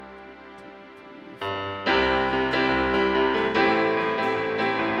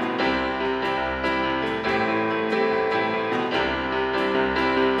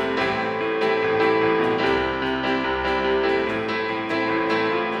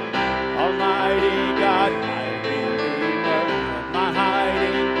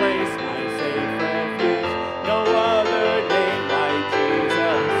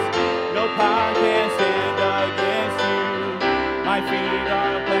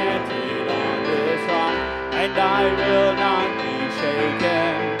and I will not be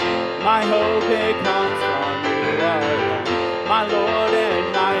shaken. My hope, it comes from you alone, my Lord and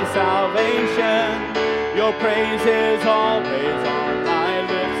my salvation. Your praise is always on my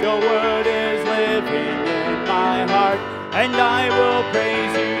lips. Your word is living in my heart, and I will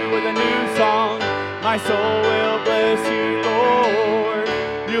praise you with a new song. My soul will bless you, Lord.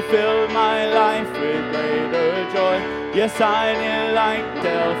 You fill my life with greater joy. Yes, I delight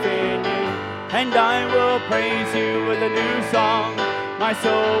myself in you, and I will praise you with a new song. My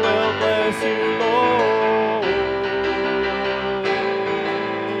soul will bless you, Lord.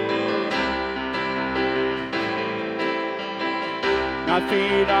 My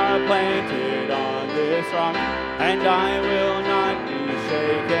feet are planted on this rock, and I will not be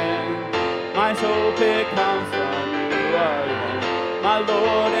shaken. My hope, it comes from you alone, my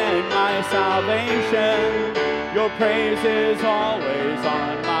Lord and my salvation. Your praise is always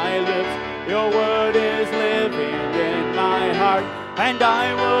on my lips. Your word is living in my heart, and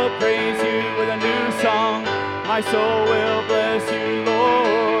I will praise you with a new song. My soul will bless you,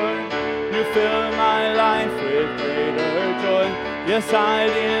 Lord. You fill my life with greater joy. Yes, I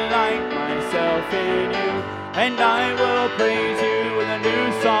delight myself in you, and I will praise you with a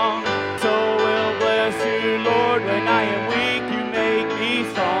new song. So will bless you, Lord. When I am weak, you make me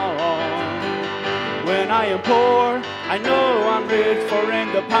strong. When I am poor, I know I'm rich, for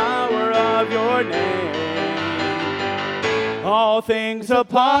in the power of your name, all things are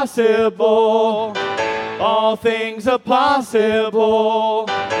possible. All things are possible.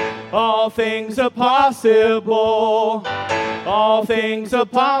 All things are possible. All things are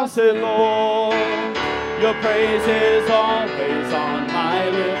possible. Your praise is always on my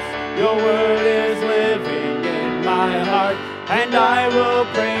lips. Your word is living in my heart, and I will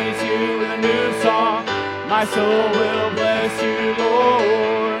praise you with a new song. My soul will bless you,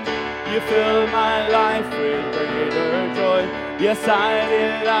 Lord. You fill my life with greater joy. Yes, I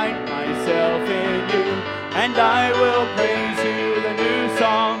delight myself in you, and I will praise you with a new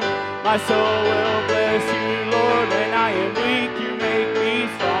song. My soul will bless you, Lord. When I am weak, you make me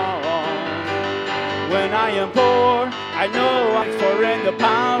strong. When I am poor, I know I'm for in the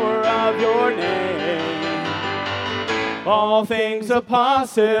power of your name. All things are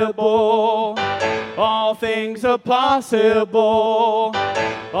possible. All things are possible.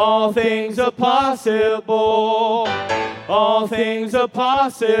 All things are possible. All things are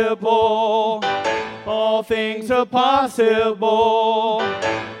possible. All things are possible.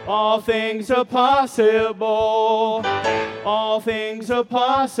 All things are possible. All things are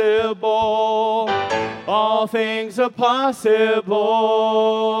possible. All things are possible.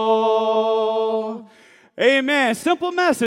 Amen. Simple message.